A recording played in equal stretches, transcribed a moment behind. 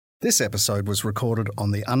This episode was recorded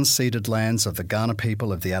on the unceded lands of the Kaurna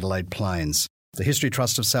people of the Adelaide Plains. The History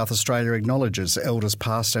Trust of South Australia acknowledges elders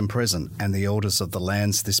past and present and the elders of the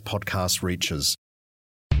lands this podcast reaches.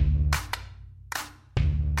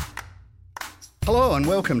 Hello and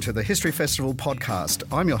welcome to the History Festival podcast.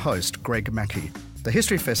 I'm your host, Greg Mackie. The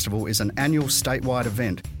History Festival is an annual statewide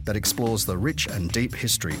event that explores the rich and deep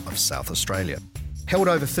history of South Australia. Held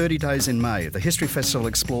over 30 days in May, the History Festival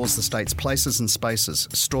explores the state's places and spaces,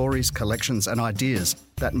 stories, collections and ideas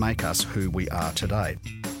that make us who we are today.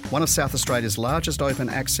 One of South Australia's largest open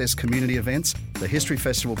access community events, the History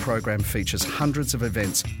Festival program features hundreds of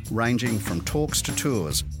events ranging from talks to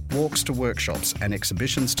tours, walks to workshops and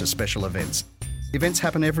exhibitions to special events. Events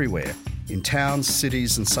happen everywhere, in towns,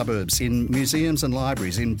 cities and suburbs, in museums and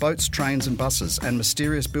libraries, in boats, trains and buses and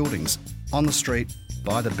mysterious buildings, on the street,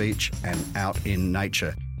 by the beach and out in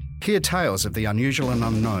nature. Hear tales of the unusual and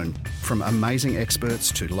unknown from amazing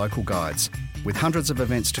experts to local guides. With hundreds of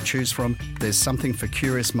events to choose from, there's something for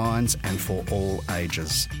curious minds and for all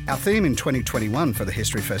ages. Our theme in 2021 for the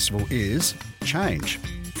History Festival is change.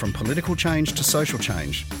 From political change to social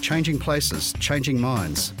change, changing places, changing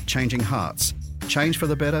minds, changing hearts. Change for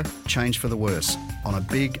the better, change for the worse, on a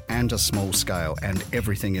big and a small scale and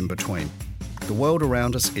everything in between. The world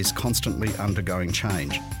around us is constantly undergoing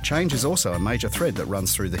change. Change is also a major thread that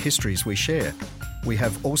runs through the histories we share. We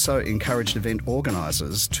have also encouraged event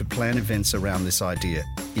organisers to plan events around this idea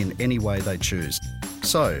in any way they choose.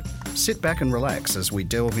 So, sit back and relax as we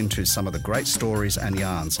delve into some of the great stories and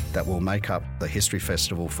yarns that will make up the History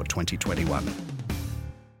Festival for 2021.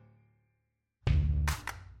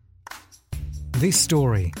 This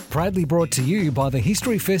story, proudly brought to you by the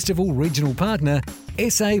History Festival regional partner,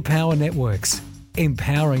 SA Power Networks,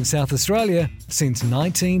 empowering South Australia since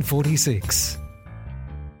 1946.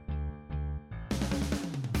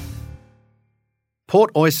 Port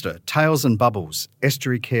Oyster, Tales and Bubbles,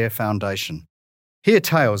 Estuary Care Foundation. Hear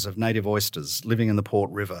tales of native oysters living in the Port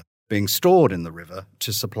River, being stored in the river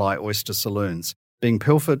to supply oyster saloons, being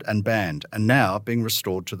pilfered and banned, and now being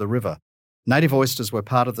restored to the river. Native oysters were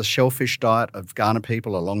part of the shellfish diet of Kaurna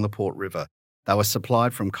people along the Port River. They were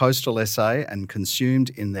supplied from coastal SA and consumed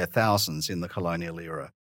in their thousands in the colonial era.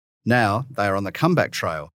 Now they are on the comeback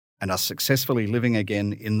trail and are successfully living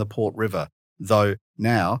again in the Port River, though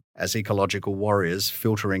now as ecological warriors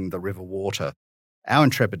filtering the river water. Our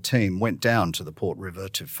intrepid team went down to the Port River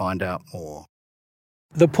to find out more.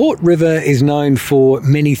 The Port River is known for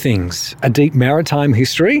many things: a deep maritime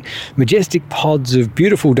history, majestic pods of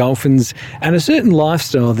beautiful dolphins, and a certain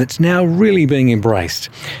lifestyle that's now really being embraced.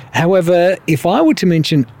 However, if I were to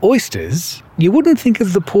mention oysters, you wouldn't think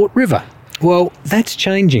of the Port River. Well, that's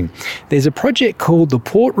changing. There's a project called the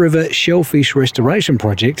Port River Shellfish Restoration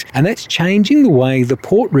Project, and that's changing the way the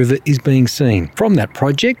Port River is being seen. From that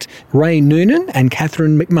project, Ray Noonan and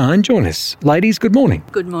Catherine McMahon join us. Ladies, good morning.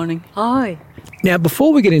 Good morning. Hi. Now,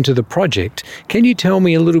 before we get into the project, can you tell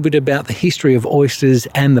me a little bit about the history of oysters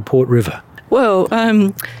and the Port River? Well,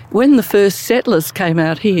 when the first settlers came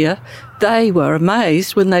out here, they were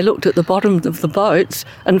amazed when they looked at the bottom of the boats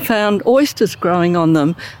and found oysters growing on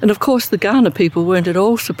them. And of course, the Kaurna people weren't at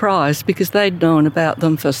all surprised because they'd known about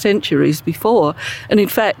them for centuries before. And in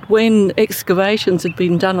fact, when excavations had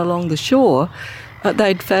been done along the shore,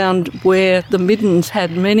 they'd found where the middens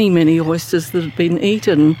had many, many oysters that had been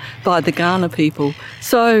eaten by the Kaurna people.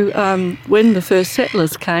 So when the first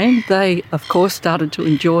settlers came, they, of course, started to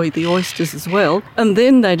enjoy the oysters as well. And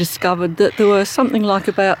then they discovered that there were something like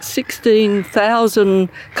about 16,000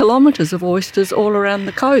 kilometres of oysters all around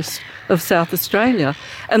the coast of South Australia.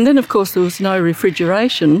 And then, of course, there was no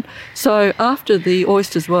refrigeration. So after the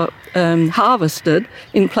oysters were harvested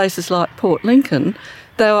in places like Port Lincoln,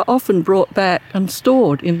 they were often brought back and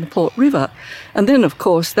stored in the Port River. And then, of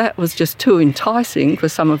course, that was just too enticing for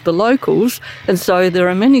some of the locals. And so there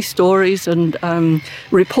are many stories and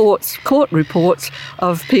court reports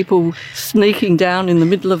of people sneaking down in the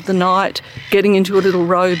middle of the night, getting into a little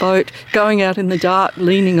rowboat, going out in the dark,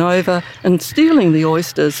 leaning over and stealing the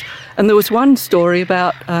oysters. And there was one story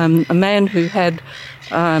about a man who had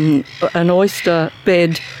an oyster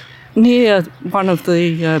bed near one of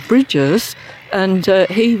the bridges. And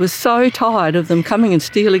he was so tired of them coming and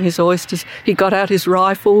stealing his oysters, he got out his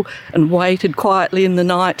rifle and waited quietly in the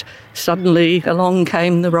night. Suddenly along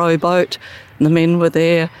came the rowboat and the men were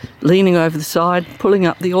there leaning over the side, pulling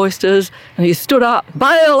up the oysters, and he stood up.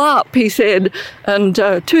 "Bail up," he said, and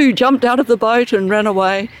two jumped out of the boat and ran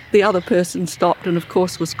away. The other person stopped and of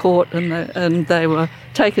course was caught, and they were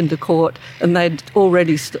taken to court, and they'd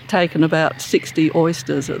already taken about 60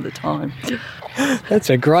 oysters at the time. That's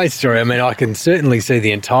a great story. I mean, I can certainly see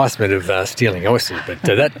the enticement of stealing oysters, but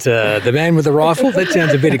the man with the rifle, that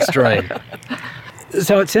sounds a bit extreme.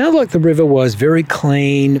 So it sounds like the river was very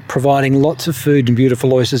clean, providing lots of food and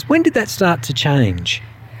beautiful oysters. When did that start to change?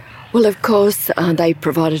 Well, of course, they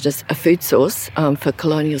provided us a food source for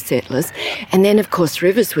colonial settlers. And then, of course,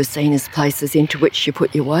 rivers were seen as places into which you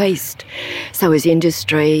put your waste. So as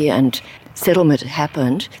industry and settlement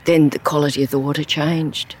happened, then the quality of the water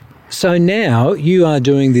changed. So now you are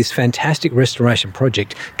doing this fantastic restoration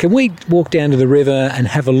project. Can we walk down to the river and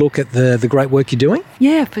have a look at the great work you're doing?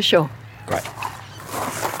 Yeah, for sure. Great.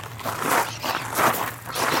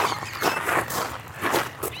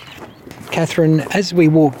 Catherine, as we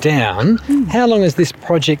walk down, how long has this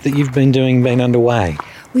project that you've been doing been underway?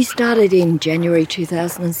 We started in January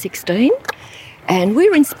 2016, and we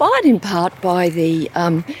were inspired in part by the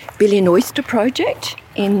Billion Oyster Project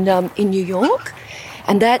in New York.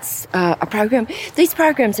 And that's a program. These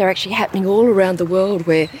programs are actually happening all around the world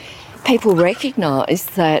where people recognise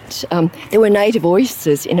that there were native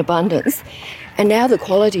oysters in abundance. And now the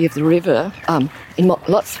quality of the river in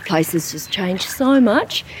lots of places has changed so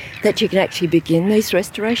much that you can actually begin these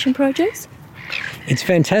restoration projects. It's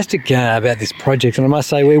fantastic about this project, and I must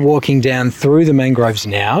say we're walking down through the mangroves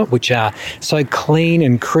now, which are so clean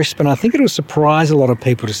and crisp, and I think it'll surprise a lot of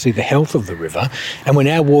people to see the health of the river. And we're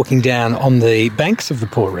now walking down on the banks of the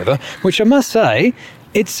Port River, which I must say,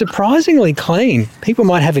 it's surprisingly clean. People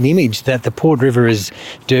might have an image that the Port River is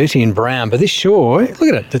dirty and brown, but this shore, look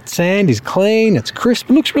at it, the sand is clean, it's crisp,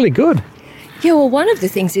 it looks really good. Yeah, well, one of the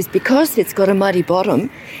things is because it's got a muddy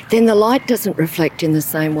bottom, then the light doesn't reflect in the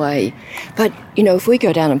same way. But, you know, if we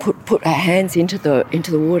go down and put our hands into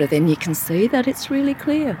the water, then you can see that it's really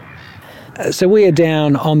clear. So we are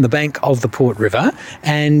down on the bank of the Port River,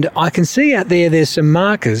 and I can see out there's some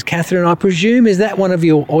markers. Catherine, I presume, is that one of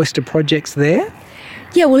your oyster projects there?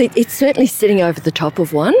 Yeah, well, it's certainly sitting over the top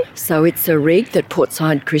of one. So it's a rig that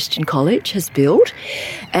Portside Christian College has built.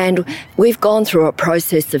 And we've gone through a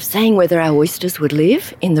process of seeing whether our oysters would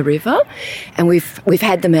live in the river. And we've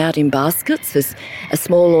had them out in baskets as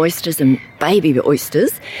small oysters and baby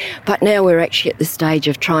oysters. But now we're actually at the stage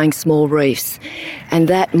of trying small reefs. And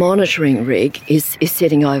that monitoring rig is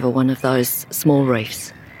sitting over one of those small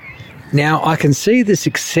reefs. Now, I can see the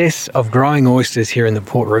success of growing oysters here in the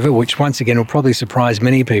Port River, which once again will probably surprise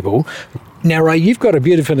many people. Now, Ray, you've got a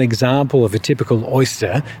beautiful example of a typical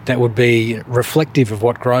oyster that would be reflective of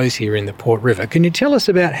what grows here in the Port River. Can you tell us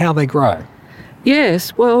about how they grow?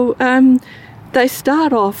 Yes, well, they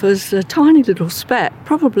start off as a tiny little spat,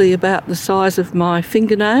 probably about the size of my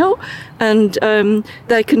fingernail, and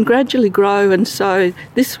they can gradually grow, and so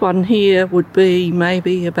this one here would be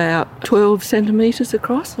maybe about 12 centimetres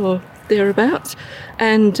across or thereabouts,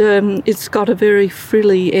 and it's got a very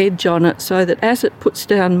frilly edge on it so that as it puts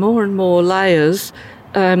down more and more layers,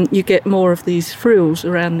 you get more of these frills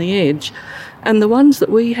around the edge. And the ones that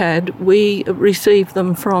we had, we received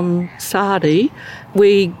them from Sardi.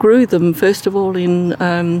 We grew them first of all in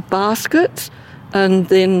baskets, and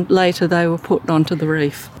then later they were put onto the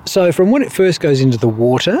reef. So from when it first goes into the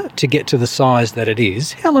water to get to the size that it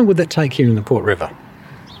is, how long would that take here in the Port River?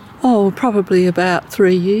 Oh, probably about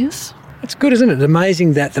 3 years. It's good, isn't it?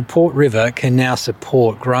 Amazing that the Port River can now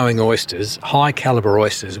support growing oysters, high calibre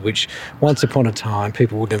oysters, which once upon a time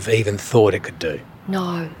people wouldn't have even thought it could do.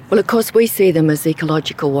 No. Well, of course, we see them as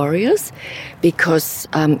ecological warriors because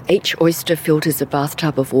each oyster filters a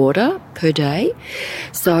bathtub of water per day.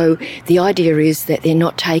 So the idea is that they're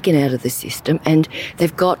not taken out of the system, and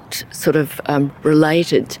they've got sort of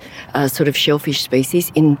related sort of shellfish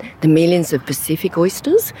species in the millions of Pacific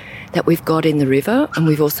oysters that we've got in the river, and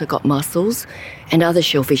we've also got mussels and other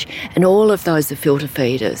shellfish, and all of those are filter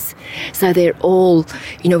feeders. So they're all,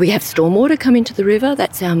 you know, we have stormwater come into the river.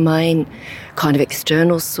 That's our main kind of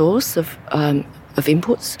external source of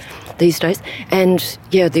inputs these days. And,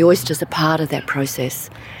 yeah, the oysters are part of that process.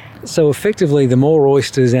 So effectively, the more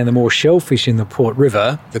oysters and the more shellfish in the Port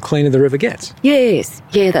River, the cleaner the river gets. Yes,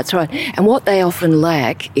 yeah, that's right. And what they often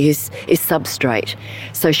lack is substrate.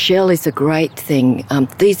 So shell is a great thing.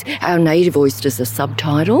 Our native oysters are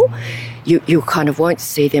subtidal. You kind of won't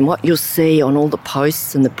see them. What you'll see on all the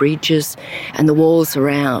posts and the bridges and the walls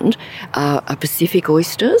around are Pacific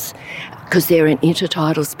oysters, because they're an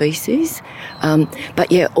intertidal species.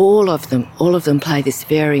 But yeah, all of them play this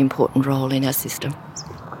very important role in our system.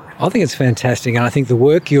 I think it's fantastic, and I think the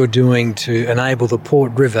work you're doing to enable the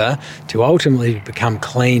Port River to ultimately become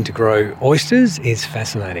clean to grow oysters is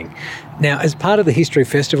fascinating. Now, as part of the History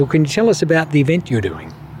Festival, can you tell us about the event you're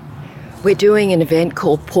doing? We're doing an event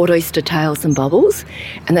called Port Oyster Tales and Bubbles,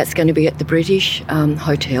 and that's going to be at the British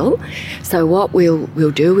Hotel. So what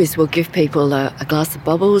we'll do is we'll give people a glass of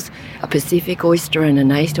bubbles, a Pacific oyster and a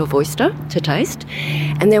native oyster to taste,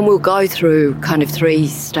 and then we'll go through kind of 3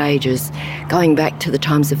 stages, going back to the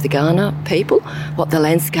times of the Ghana people, what the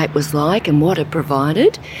landscape was like and what it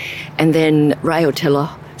provided, and then Ray will tell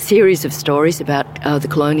a series of stories about the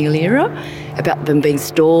colonial era, about them being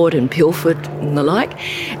stored and pilfered and the like,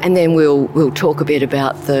 and then we'll talk a bit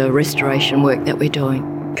about the restoration work that we're doing.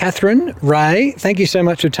 Catherine, Ray, thank you so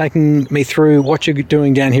much for taking me through what you're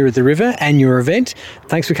doing down here at the river and your event.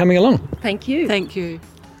 Thanks for coming along. Thank you. Thank you.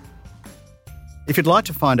 If you'd like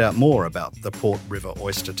to find out more about the Port River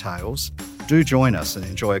Oyster Tales, do join us and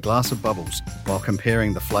enjoy a glass of bubbles while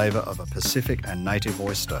comparing the flavour of a Pacific and native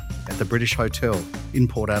oyster at the British Hotel in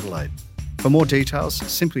Port Adelaide. For more details,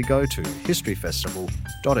 simply go to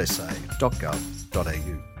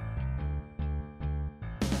historyfestival.sa.gov.au.